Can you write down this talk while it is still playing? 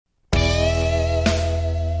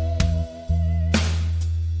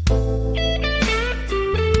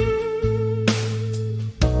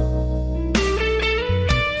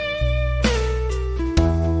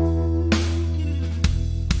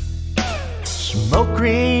Smoke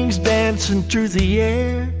rings dancing through the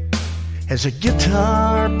air as a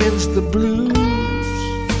guitar bends the blues.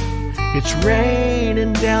 It's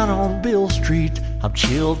raining down on Bill Street. I'm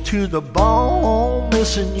chilled to the bone,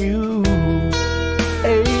 missing you.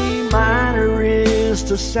 A minor is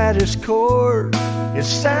the saddest chord. It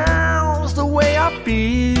sounds the way I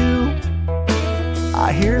feel.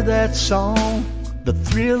 I hear that song, the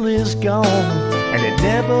thrill is gone, and it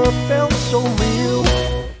never felt so real.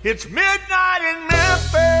 It's midnight in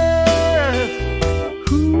Memphis.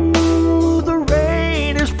 Ooh, the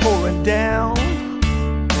rain is pouring down.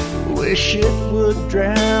 Wish it would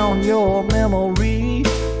drown your memory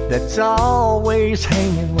that's always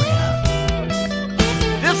hanging around.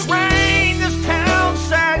 This rain, this town,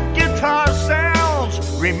 sad guitar sounds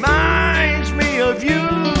reminds me of you.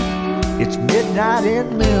 It's midnight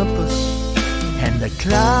in Memphis, and the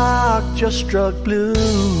clock just struck blue.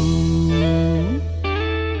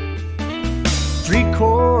 3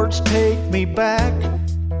 chords take me back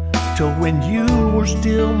to when you were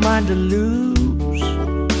still mine to lose.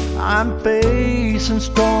 I'm facing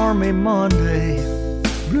stormy Monday,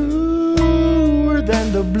 bluer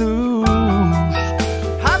than the blues.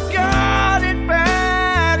 I've got it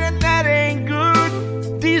bad and that ain't good.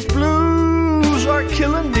 These blues are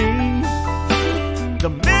killing me. The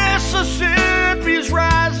Mississippi's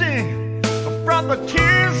rising from the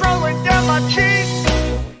tears rolling down my cheek.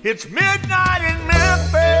 It's midnight in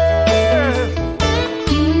Memphis.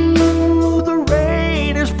 Ooh, the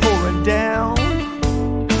rain is pouring down.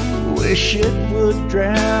 Wish it would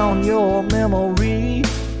drown your memory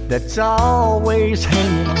that's always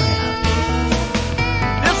hanging around.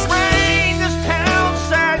 This rain, this town,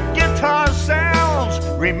 sad guitar sounds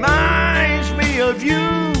reminds me of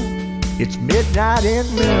you. It's midnight in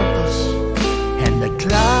Memphis, and the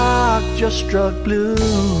clock just struck blue.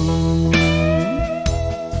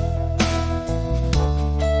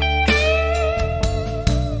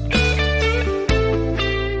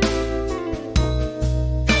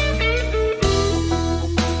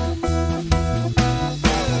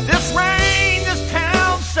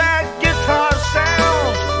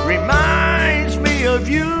 Of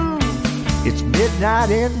you. It's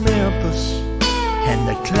midnight in Memphis, and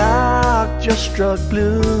the clock just struck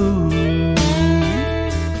blue.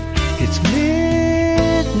 It's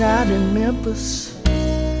midnight in Memphis,